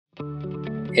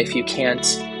If you can't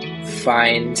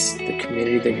find the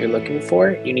community that you're looking for,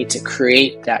 you need to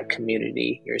create that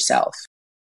community yourself.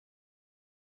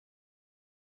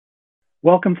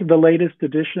 Welcome to the latest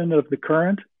edition of the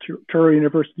current Touro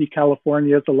University,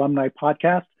 California's alumni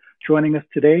podcast. Joining us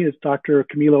today is Dr.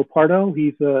 Camilo Pardo.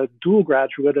 He's a dual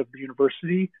graduate of the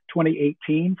university,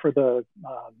 2018 for the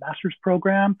master's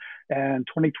program and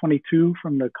 2022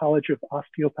 from the College of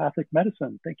Osteopathic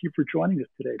Medicine. Thank you for joining us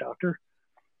today, Doctor.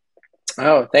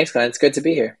 Oh, thanks, Glenn. It's good to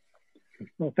be here.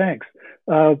 Well, thanks.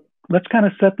 Let's kind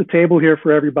of set the table here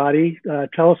for everybody.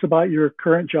 Tell us about your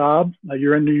current job.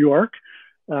 You're in New York.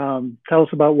 Tell us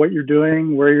about what you're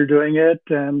doing, where you're doing it,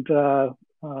 and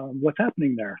what's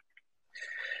happening there.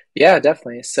 Yeah,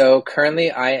 definitely. So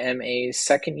currently I am a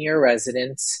second year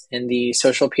resident in the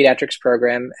social pediatrics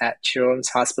program at Children's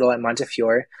Hospital at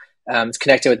Montefiore. It's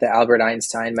connected with the Albert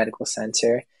Einstein Medical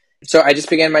Center. So I just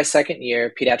began my second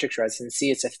year pediatrics residency.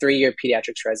 It's a 3-year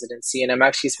pediatrics residency, and I'm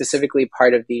actually specifically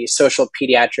part of the social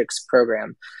pediatrics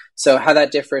program. So how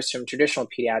that differs from traditional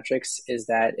pediatrics is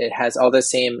that it has all the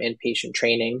same inpatient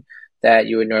training that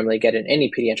you would normally get in any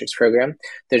pediatrics program.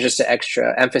 There's just an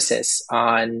extra emphasis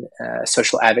on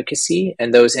social advocacy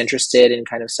and those interested in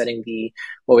kind of studying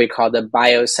what we call the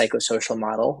biopsychosocial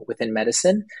model within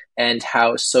medicine and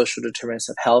how social determinants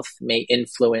of health may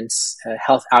influence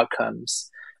health outcomes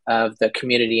of the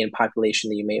community and population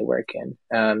that you may work in.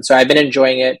 So I've been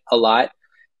enjoying it a lot.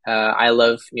 I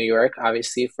love New York,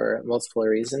 obviously, for multiple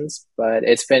reasons, but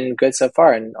it's been good so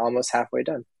far and almost halfway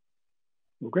done.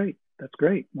 Well, great. That's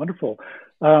great. Wonderful.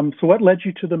 So what led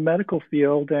you to the medical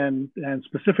field and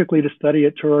specifically to study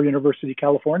at Touro University,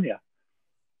 California?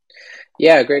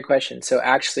 Yeah, great question. So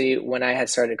actually, when I had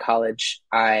started college,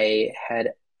 I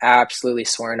had absolutely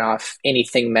sworn off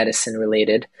anything medicine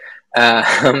related.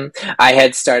 I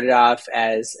had started off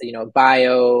as,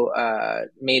 bio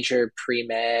major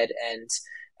pre-med, and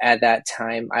at that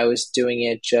time I was doing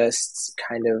it just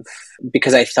kind of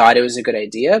because I thought it was a good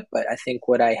idea. But I think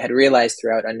what I had realized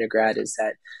throughout undergrad is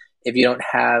that if you don't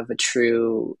have a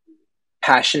true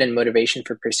passion and motivation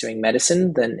for pursuing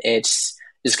medicine, then it's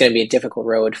just going to be a difficult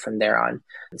road from there on.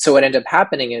 So what ended up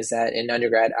happening is that in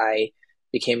undergrad, I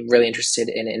became really interested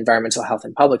in environmental health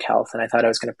and public health, and I thought I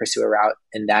was going to pursue a route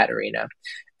in that arena.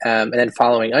 And then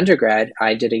following undergrad,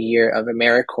 I did a year of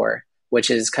AmeriCorps, which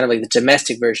is kind of like the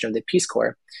domestic version of the Peace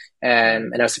Corps.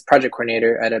 And I was a project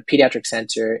coordinator at a pediatric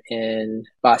center in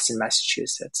Boston,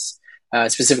 Massachusetts,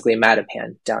 specifically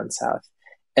Mattapan down south.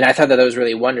 And I thought that was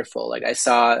really wonderful. Like I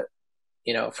saw,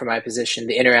 from my position,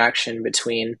 the interaction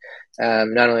between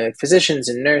not only like physicians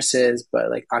and nurses, but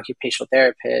like occupational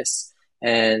therapists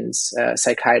and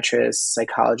psychiatrists,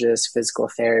 psychologists, physical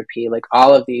therapy, like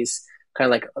all of these kind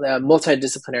of like a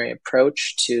multidisciplinary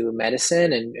approach to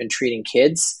medicine and treating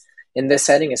kids in this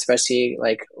setting, especially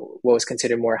like what was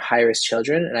considered more high-risk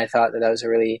children. And I thought that was a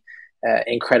really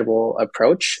incredible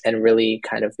approach and really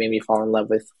kind of made me fall in love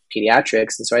with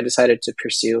pediatrics. And so I decided to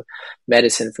pursue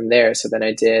medicine from there. So then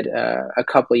I did a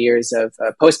couple of years of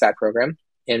a post-bac program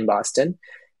in Boston.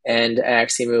 And I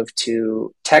actually moved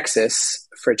to Texas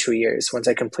for 2 years. Once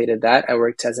I completed that, I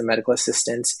worked as a medical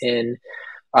assistant in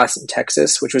Austin,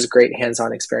 Texas, which was a great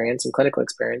hands-on experience and clinical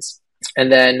experience.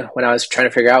 And then when I was trying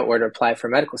to figure out where to apply for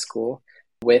medical school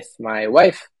with my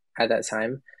wife at that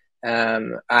time,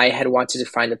 I had wanted to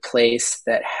find a place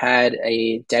that had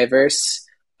a diverse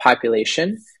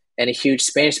population and a huge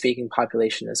Spanish-speaking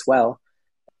population as well.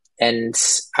 And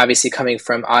obviously coming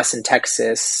from Austin,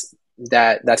 Texas,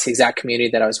 that's the exact community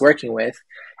that I was working with.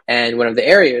 And one of the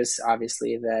areas,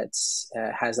 obviously, that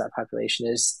has that population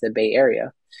is the Bay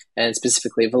Area, and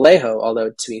specifically Vallejo, although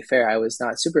to be fair, I was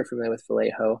not super familiar with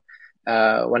Vallejo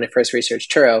when I first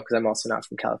researched Touro, because I'm also not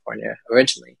from California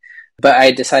originally. But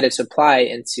I decided to apply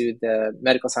into the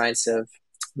medical science of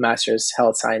master's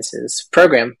health sciences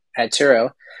program at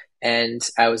Touro, and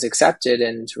I was accepted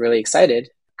and really excited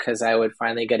because I would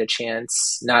finally get a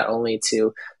chance not only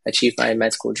to achieve my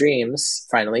med school dreams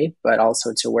finally, but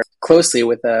also to work closely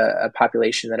with a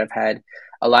population that I've had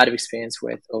a lot of experience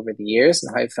with over the years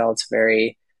and I felt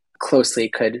very closely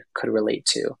could relate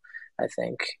to, I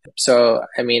think. So,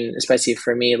 I mean, especially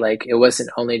for me, like it wasn't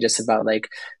only just about like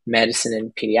medicine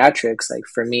and pediatrics. Like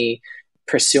for me,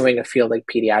 pursuing a field like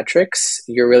pediatrics,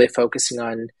 you're really focusing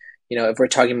on, if we're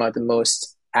talking about the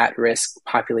most at-risk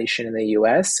population in the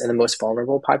US and the most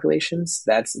vulnerable populations,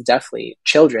 that's definitely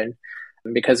children.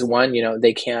 Because one,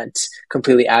 they can't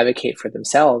completely advocate for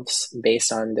themselves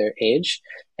based on their age.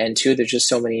 And two, there's just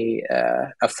so many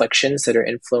afflictions that are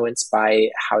influenced by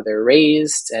how they're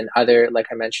raised and other, like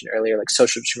I mentioned earlier, like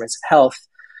social determinants of health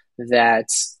that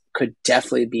could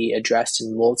definitely be addressed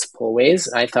in multiple ways.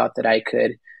 And I thought that I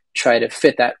could try to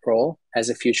fit that role as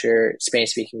a future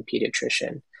Spanish-speaking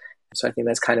pediatrician. So I think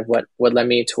that's kind of what led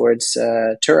me towards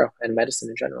Touro and medicine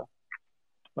in general.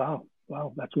 Wow,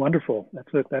 that's wonderful.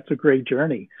 That's a great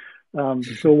journey.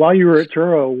 So while you were at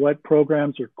Touro, what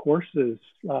programs or courses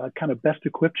kind of best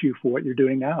equipped you for what you're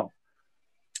doing now?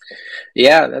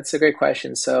 Yeah, that's a great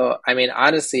question. So, I mean,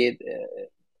 honestly,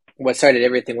 what started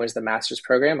everything was the master's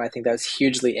program. I think that was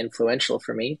hugely influential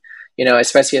for me,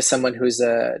 especially as someone who's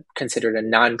considered a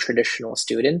non-traditional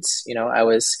student. I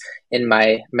was in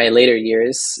my later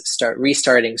years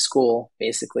restarting school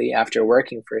basically after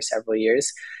working for several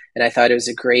years. And I thought it was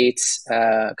a great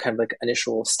kind of like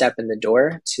initial step in the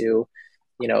door to,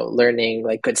 learning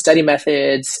like good study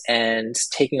methods and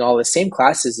taking all the same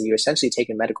classes that you essentially take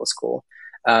in medical school.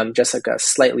 Just like a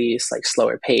slightly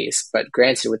slower pace, but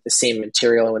granted with the same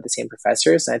material and with the same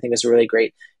professors. And I think it's a really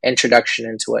great introduction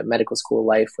into what medical school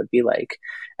life would be like.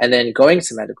 And then going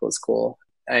to medical school,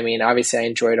 I mean, obviously I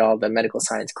enjoyed all the medical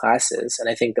science classes. And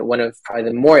I think that one of probably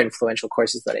the more influential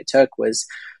courses that I took was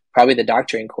probably the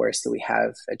doctoring course that we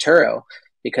have at Touro,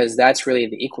 because that's really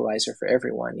the equalizer for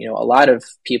everyone. A lot of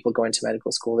people going to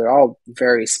medical school, they're all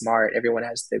very smart. Everyone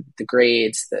has the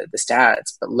grades, the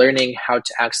stats, but learning how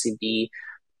to actually be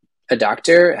a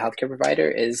doctor, a healthcare provider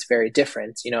is very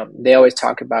different. They always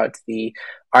talk about the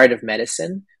art of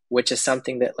medicine, which is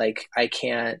something that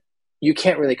you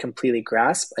can't really completely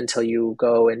grasp until you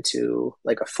go into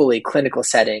like a fully clinical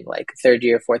setting, like third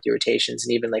year, fourth year rotations,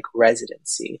 and even like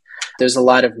residency. There's a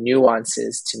lot of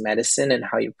nuances to medicine and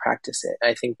how you practice it.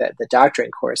 I think that the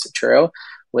doctoring course at Touro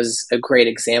was a great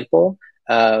example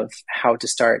of how to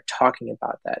start talking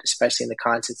about that, especially in the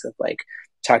context of like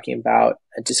talking about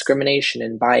discrimination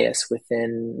and bias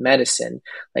within medicine,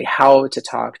 like how to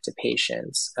talk to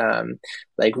patients,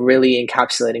 like really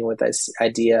encapsulating what this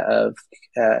idea of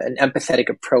an empathetic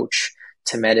approach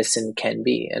to medicine can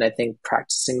be. And I think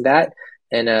practicing that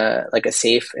in a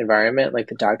safe environment like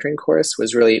the doctoring course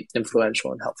was really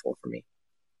influential and helpful for me.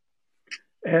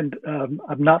 And I'm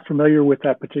not familiar with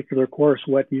that particular course.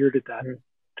 What year did that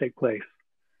take place?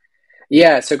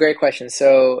 Yeah, so great question.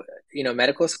 So,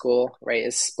 medical school, right,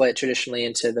 is split traditionally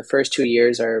into the first 2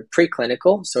 years are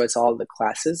preclinical, so it's all the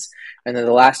classes, and then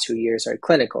the last 2 years are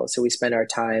clinical. So we spend our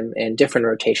time in different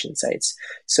rotation sites.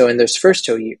 So in those first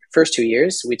two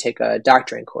years, we take a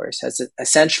doctoring course. That's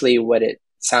essentially what it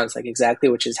sounds like exactly,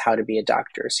 which is how to be a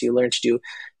doctor. So you learn to do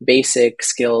basic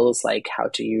skills like how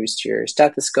to use your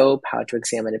stethoscope, how to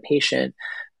examine a patient,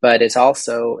 but it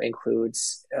also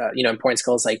includes, important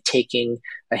skills like taking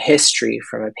a history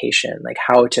from a patient, like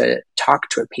how to talk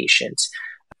to a patient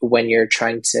when you're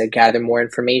trying to gather more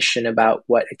information about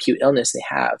what acute illness they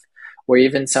have, or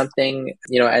even something,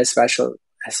 as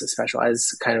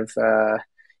kind of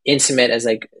intimate as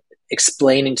like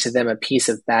explaining to them a piece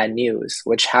of bad news,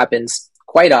 which happens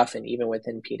quite often, even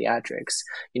within pediatrics.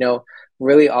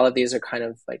 Really all of these are kind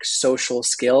of like social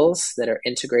skills that are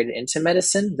integrated into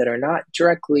medicine that are not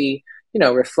directly,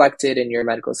 reflected in your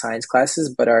medical science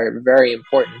classes, but are very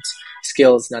important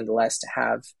skills nonetheless to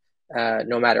have,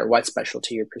 no matter what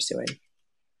specialty you're pursuing.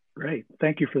 Great.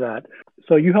 Thank you for that.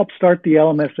 So you helped start the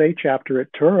LMSA chapter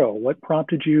at Touro. What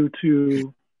prompted you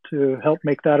to help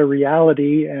make that a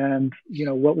reality? And,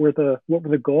 what were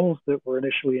the goals that were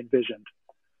initially envisioned?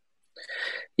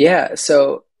 Yeah.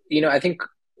 So, I think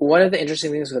one of the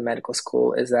interesting things with medical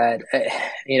school is that,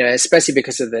 especially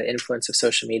because of the influence of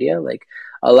social media, like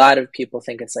a lot of people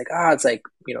think it's like,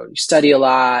 you study a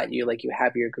lot, you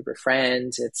have your group of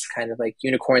friends. It's kind of like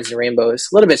unicorns and rainbows,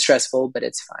 a little bit stressful, but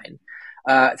it's fine.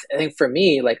 I think for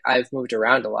me, I've moved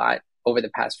around a lot over the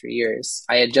past few years.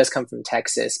 I had just come from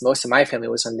Texas. Most of my family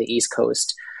was on the East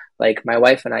Coast. Like my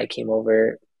wife and I came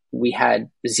over, we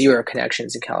had zero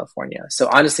connections in California. So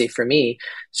honestly, for me,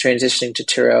 transitioning to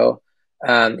Touro,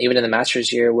 even in the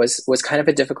master's year was kind of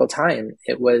a difficult time.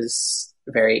 It was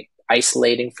very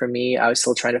isolating for me. I was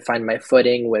still trying to find my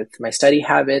footing with my study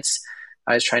habits.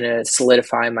 I was trying to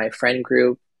solidify my friend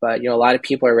group, but a lot of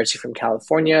people are originally from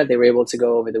California. They were able to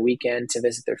go over the weekend to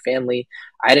visit their family.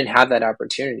 I didn't have that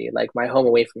opportunity. Like my home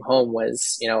away from home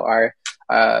was, our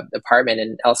apartment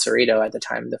in El Cerrito at the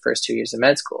time, the first 2 years of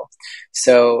med school.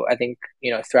 So I think,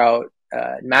 throughout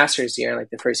master's year, like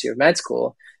the first year of med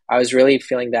school, I was really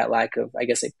feeling that lack of, I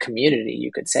guess, community, you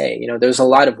could say. There's a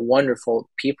lot of wonderful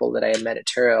people that I had met at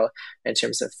Touro in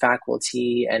terms of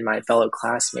faculty and my fellow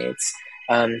classmates.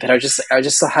 But I was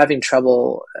just still having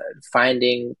trouble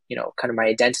finding, kind of my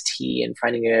identity and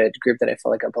finding a group that I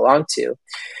felt like I belonged to.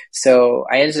 So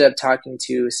I ended up talking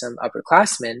to some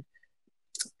upperclassmen,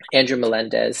 Andrew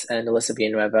Melendez and Alyssa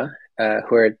Villanueva,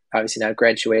 who are obviously now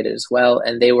graduated as well,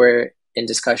 and they were in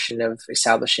discussion of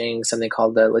establishing something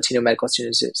called the Latino Medical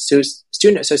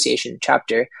Student Association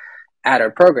chapter at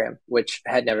our program, which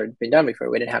had never been done before.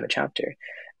 We didn't have a chapter.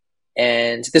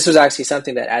 And this was actually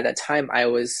something that at that time I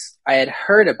had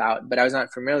heard about, but I was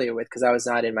not familiar with because I was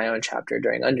not in my own chapter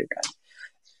during undergrad.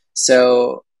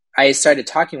 So I started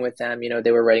talking with them.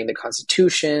 They were writing the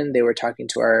Constitution. They were talking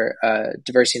to our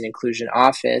diversity and inclusion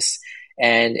office,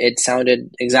 and it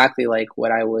sounded exactly like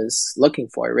what I was looking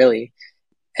for, really.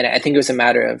 And I think it was a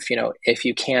matter of, if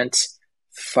you can't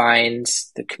find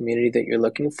the community that you're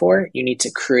looking for, you need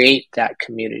to create that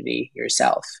community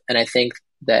yourself. And I think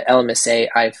the LMSA,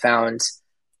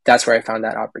 that's where I found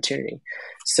that opportunity.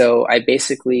 So I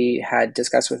basically had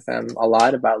discussed with them a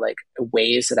lot about like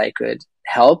ways that I could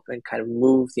help and kind of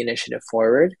move the initiative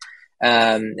forward.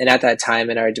 And at that time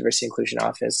in our diversity inclusion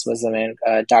office was a man,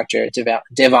 Dr.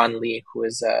 Devon Lee, who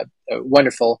was a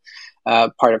wonderful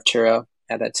part of Touro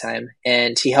at that time.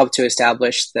 And he helped to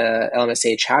establish the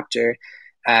LMSA chapter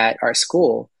at our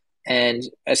school. And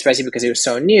especially because it was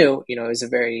so new, it was a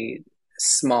very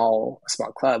small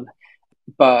club.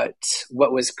 But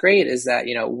what was great is that,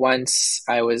 once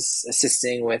I was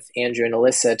assisting with Andrew and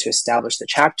Alyssa to establish the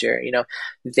chapter,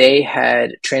 they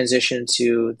had transitioned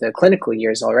to the clinical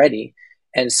years already.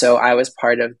 And so I was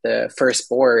part of the first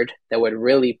board that would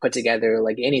really put together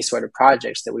like any sort of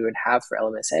projects that we would have for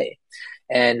LMSA.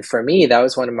 And for me, that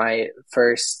was one of my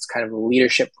first kind of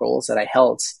leadership roles that I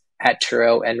held at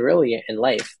Touro and really in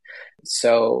life.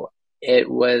 So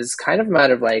it was kind of a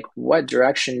matter of like, what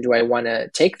direction do I want to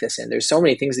take this in? There's so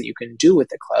many things that you can do with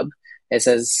the club. It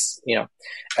says,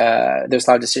 there's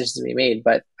a lot of decisions to be made,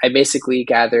 but I basically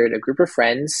gathered a group of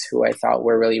friends who I thought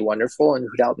were really wonderful and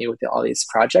who'd helped me with all these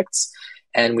projects.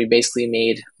 And we basically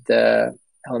made the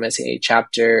LMSA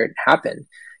chapter happen.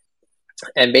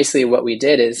 And basically what we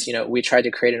did is, we tried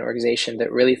to create an organization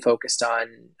that really focused on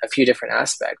a few different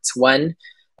aspects. One,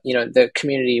 the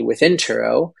community within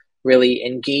Touro, really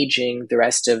engaging the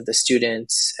rest of the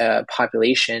student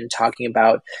population, talking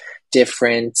about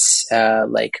different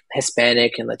like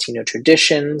Hispanic and Latino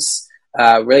traditions,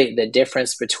 really the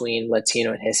difference between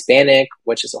Latino and Hispanic,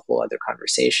 which is a whole other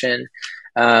conversation,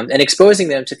 and exposing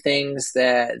them to things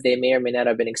that they may or may not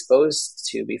have been exposed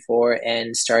to before,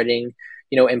 and starting,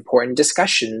 important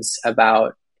discussions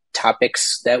about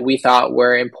topics that we thought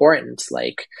were important,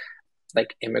 like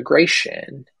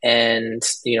immigration and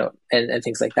and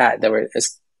things like that were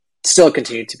still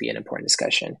continued to be an important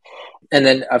discussion. And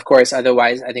then of course,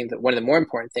 otherwise, I think that one of the more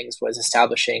important things was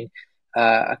establishing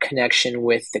a connection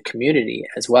with the community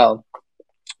as well.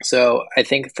 So I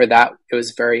think for that,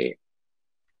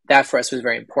 that for us was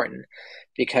very important,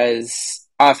 because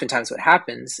oftentimes what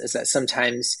happens is that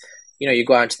sometimes, you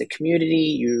go out into the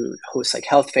community, you host like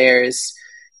health fairs,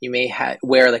 you may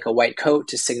wear like a white coat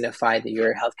to signify that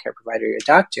you're a healthcare provider, you're a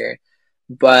doctor.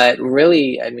 But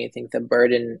really, I think the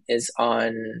burden is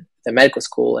on the medical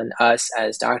school and us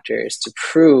as doctors to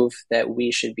prove that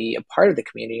we should be a part of the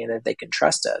community and that they can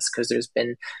trust us, because there's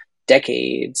been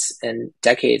decades and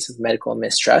decades of medical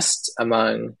mistrust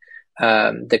among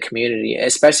the community,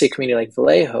 especially a community like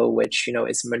Vallejo, which,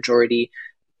 is majority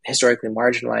historically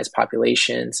marginalized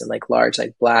populations and like large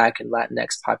like Black and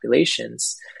Latinx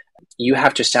populations. You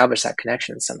have to establish that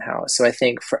connection somehow. So I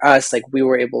think for us, like, we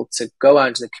were able to go out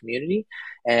into the community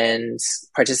and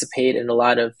participate in a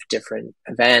lot of different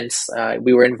events.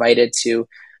 We were invited to,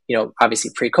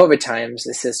 obviously pre-COVID times,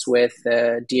 assist with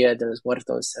Dia. There was one of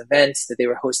those events that they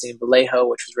were hosting in Vallejo,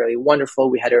 which was really wonderful.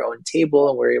 We had our own table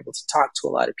and we were able to talk to a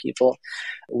lot of people.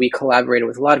 We collaborated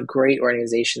with a lot of great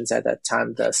organizations at that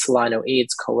time, the Solano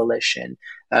AIDS Coalition,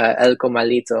 El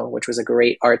Comalito, which was a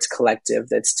great arts collective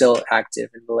that's still active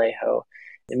in Vallejo.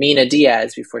 Mina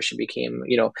Diaz, before she became,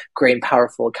 great and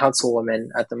powerful councilwoman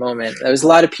at the moment. There was a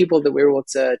lot of people that we were able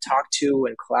to talk to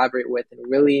and collaborate with and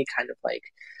really kind of like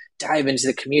dive into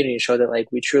the community and show that like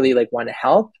we truly like want to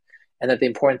help, and that the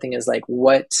important thing is like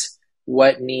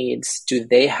what needs do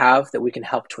they have that we can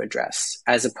help to address,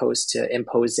 as opposed to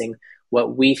imposing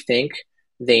what we think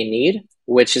they need,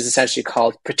 which is essentially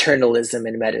called paternalism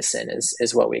in medicine,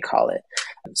 is what we call it.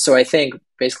 So I think,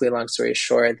 basically, long story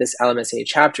short, this LMSA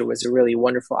chapter was a really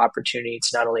wonderful opportunity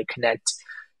to not only connect,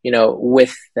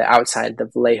 with the outside the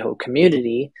Vallejo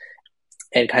community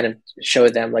and kind of show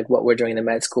them like what we're doing in the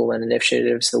med school and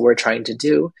initiatives that we're trying to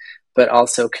do, but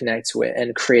also connect with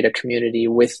and create a community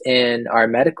within our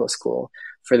medical school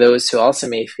for those who also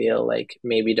may feel like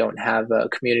maybe don't have a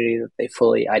community that they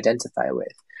fully identify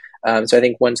with. So I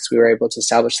think once we were able to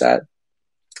establish that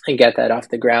and get that off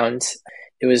the ground,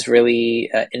 it was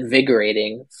really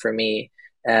invigorating for me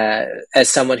as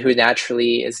someone who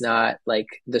naturally is not like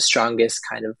the strongest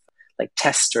kind of like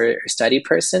test or study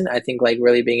person, I think like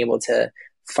really being able to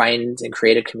find and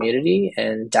create a community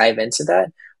and dive into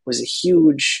that was a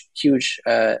huge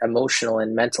emotional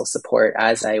and mental support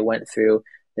as I went through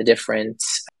the different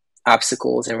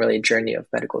obstacles and really journey of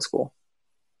medical school.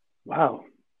 Wow.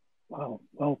 Wow.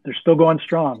 Well, they're still going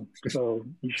strong, so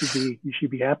you should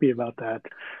be happy about that.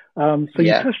 So you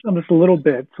Yeah. touched on this a little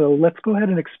bit. So let's go ahead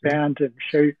and expand and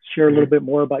share a little bit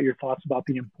more about your thoughts about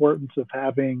the importance of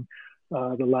having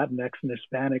the Latinx and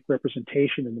Hispanic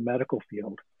representation in the medical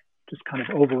field. Just kind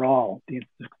of overall the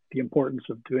importance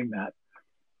of doing that.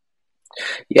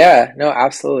 Yeah, no,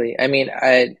 absolutely. I mean,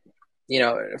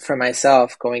 for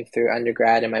myself, going through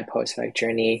undergrad and my postdoc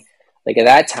journey, like at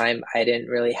that time, I didn't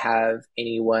really have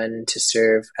anyone to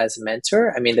serve as a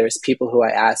mentor. I mean, there was people who I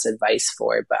asked advice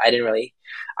for, but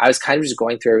I was kind of just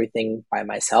going through everything by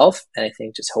myself, and I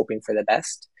think just hoping for the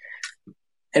best.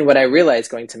 And what I realized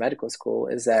going to medical school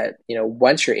is that,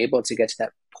 once you're able to get to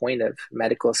that point of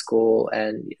medical school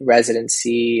and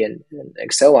residency and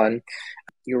so on,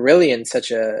 you're really in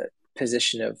such a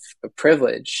position of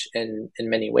privilege in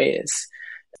many ways.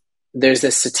 There's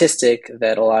this statistic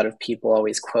that a lot of people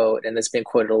always quote, and that's been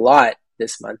quoted a lot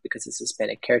this month because it's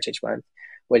Hispanic Heritage Month,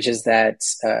 which is that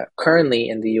currently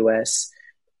in the US,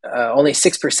 only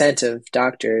 6% of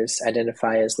doctors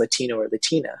identify as Latino or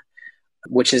Latina,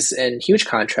 which is in huge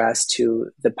contrast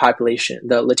to the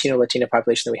Latina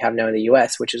population that we have now in the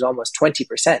US, which is almost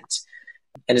 20%.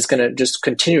 And it's going to just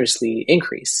continuously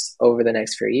increase over the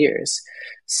next few years.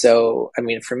 So, I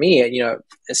mean, for me,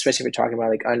 especially if we're talking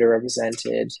about like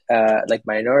underrepresented, like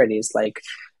minorities, like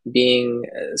being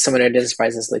someone who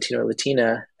identifies as Latino or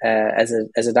Latina as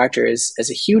a doctor is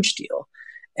a huge deal.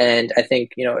 And I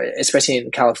think, especially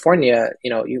in California,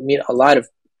 you meet a lot of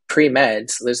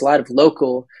pre-meds. There's a lot of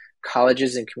local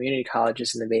colleges and community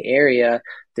colleges in the Bay Area.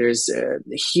 There's a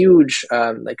huge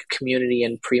like community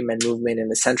and pre-med movement in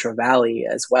the Central Valley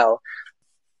as well.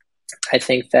 I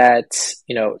think that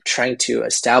trying to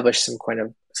establish some kind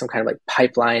of like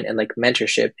pipeline and like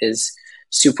mentorship is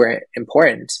super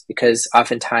important, because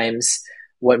oftentimes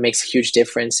what makes a huge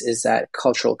difference is that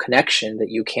cultural connection that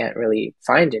you can't really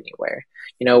find anywhere.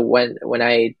 When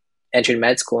I entered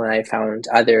med school and I found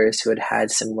others who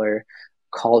had similar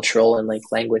cultural and like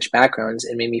language backgrounds,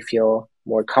 it made me feel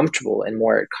more comfortable and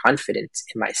more confident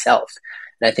in myself.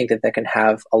 And I think that can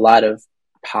have a lot of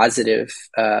positive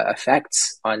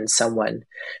effects on someone,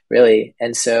 really.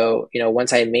 And so,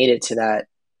 once I made it to that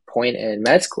point in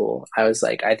med school, I was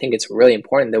like, I think it's really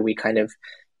important that we kind of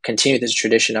continue this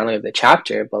tradition, not only of the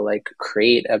chapter, but like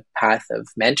create a path of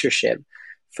mentorship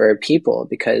for people,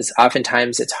 because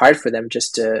oftentimes it's hard for them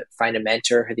just to find a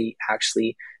mentor who they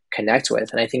actually connect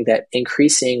with. And I think that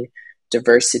increasing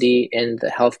diversity in the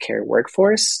healthcare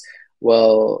workforce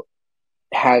will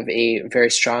have a very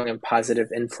strong and positive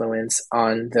influence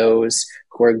on those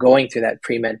who are going through that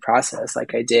pre-med process,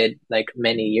 like I did like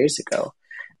many years ago.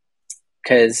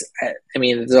 Because, I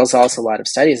mean, there's also a lot of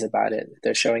studies about it.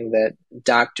 They're showing that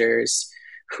doctors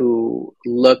who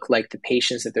look like the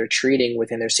patients that they're treating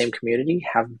within their same community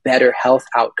have better health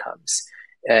outcomes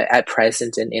at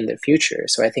present and in the future.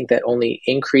 So I think that only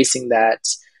increasing that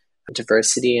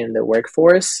diversity in the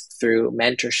workforce through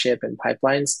mentorship and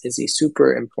pipelines is a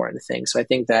super important thing. So I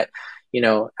think that,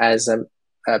 as a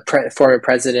former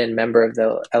president and member of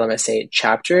the LMSA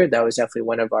chapter, that was definitely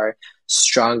one of our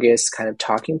strongest kind of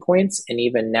talking points. And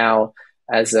even now,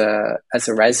 as a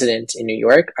resident in New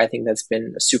York, I think that's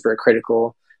been a super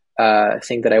critical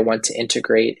thing that I want to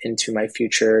integrate into my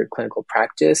future clinical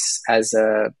practice as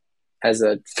a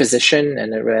physician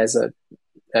and as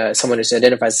someone who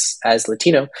identifies as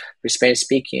Latino or Spanish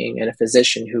speaking, and a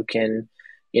physician who can,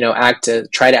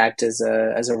 try to act as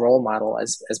a role model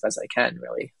as best I can,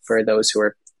 really, for those who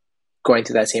are going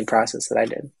through that same process that I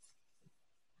did.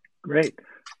 Great.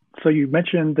 So you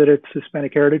mentioned that it's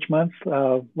Hispanic Heritage Month.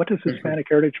 What does Hispanic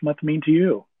Heritage Month mean to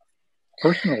you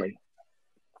personally?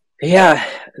 Yeah,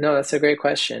 no, that's a great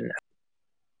question.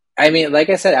 I mean, like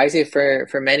I said, actually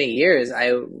for many years,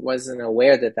 I wasn't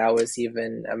aware that was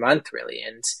even a month, really.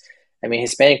 And I mean,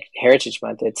 Hispanic Heritage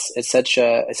Month, it's such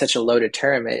a loaded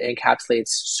term. It encapsulates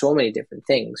so many different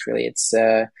things, really. It's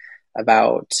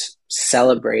about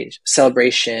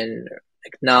celebration,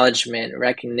 acknowledgement,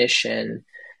 recognition,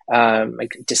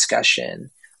 like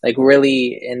discussion. Like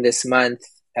really in this month,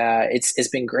 it's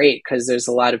been great because there's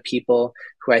a lot of people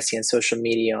who I see on social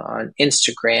media, on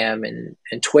Instagram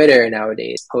and Twitter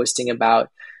nowadays, posting about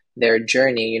their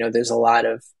journey. There's a lot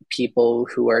of people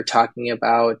who are talking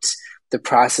about the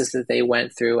process that they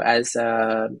went through as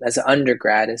an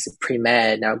undergrad, as a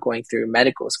pre-med, now going through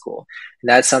medical school. And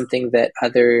that's something that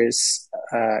others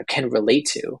can relate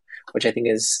to, which I think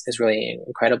is really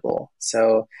incredible.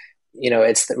 So,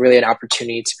 it's really an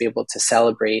opportunity to be able to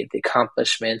celebrate the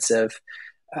accomplishments of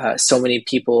so many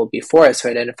people before us who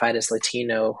identified as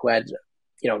Latino, who had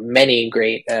many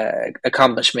great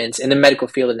accomplishments in the medical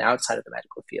field and outside of the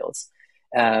medical fields,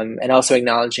 and also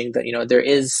acknowledging that there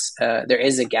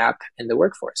is a gap in the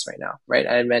workforce right now. Right,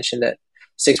 I had mentioned that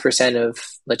 6% of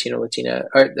Latina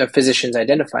or physicians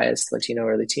identify as Latino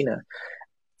or Latina,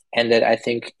 and that I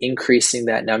think increasing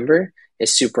that number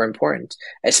is super important,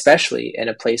 especially in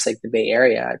a place like the Bay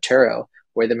Area, Touro,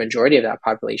 where the majority of that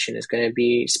population is going to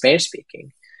be Spanish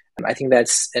speaking. I think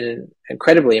that's an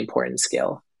incredibly important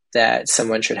skill that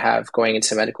someone should have going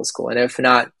into medical school, and if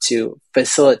not, to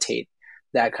facilitate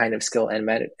that kind of skill in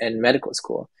medical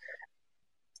school.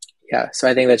 Yeah, so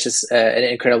I think that's just an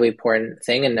incredibly important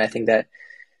thing, and I think that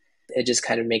it just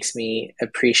kind of makes me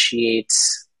appreciate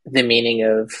the meaning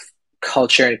of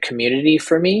culture and community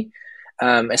for me,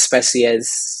 especially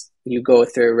as you go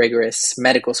through a rigorous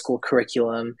medical school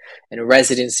curriculum and a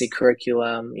residency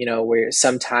curriculum, where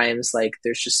sometimes like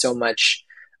there's just so much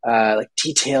like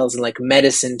details and like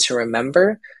medicine to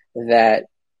remember, that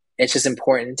it's just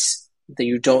important that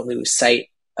you don't lose sight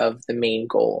of the main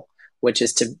goal, which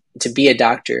is to be a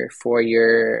doctor for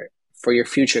your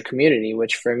future community,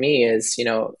 which for me is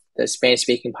the Spanish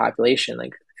speaking population,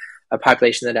 like a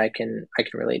population that I can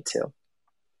relate to.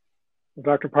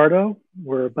 Well, Dr. Pardo,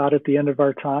 we're about at the end of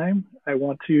our time. I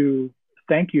want to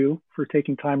thank you for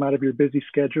taking time out of your busy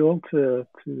schedule to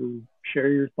share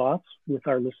your thoughts with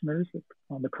our listeners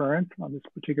on the current on this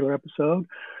particular episode.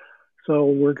 So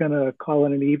we're going to call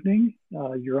it an evening.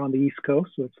 You're on the East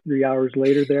Coast, so it's 3 hours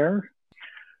later there.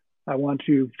 I want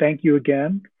to thank you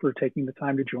again for taking the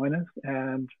time to join us,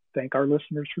 and thank our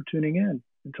listeners for tuning in.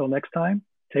 Until next time,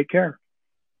 take care.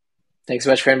 Thanks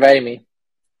so much for inviting me.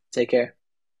 Take care.